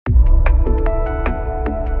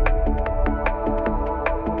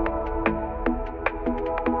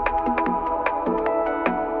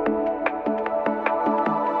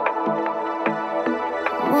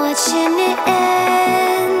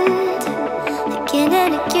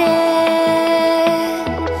and again.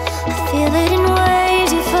 I feel it in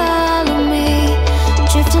waves, you follow me,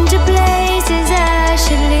 drifting to places I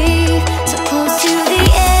should leave. So close to the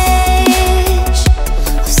edge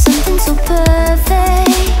of something so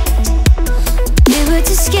perfect. We were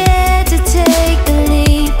too scared to take the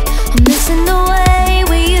leap. I'm missing the way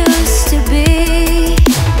we used to be.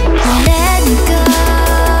 Let me go,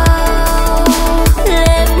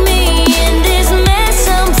 let me in this mess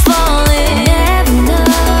I'm falling. Never know,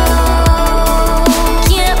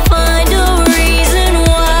 can't find a reason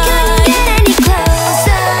why. Couldn't get any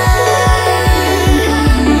closer,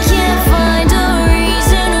 can't find a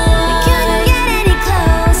reason why. Couldn't get any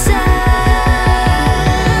closer,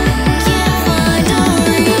 can't find a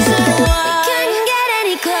reason why. Couldn't get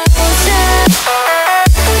any closer.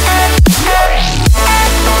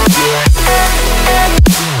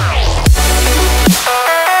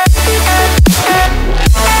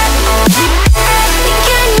 We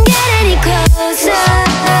couldn't get any closer.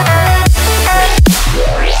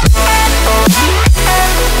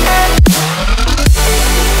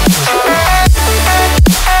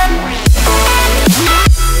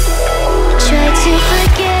 Tried to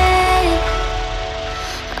forget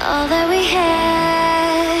all that we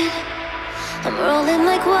had. I'm rolling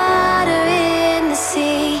like water in the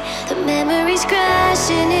sea. The memories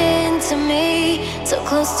crashing into me. So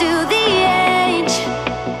close to the edge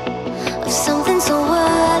of something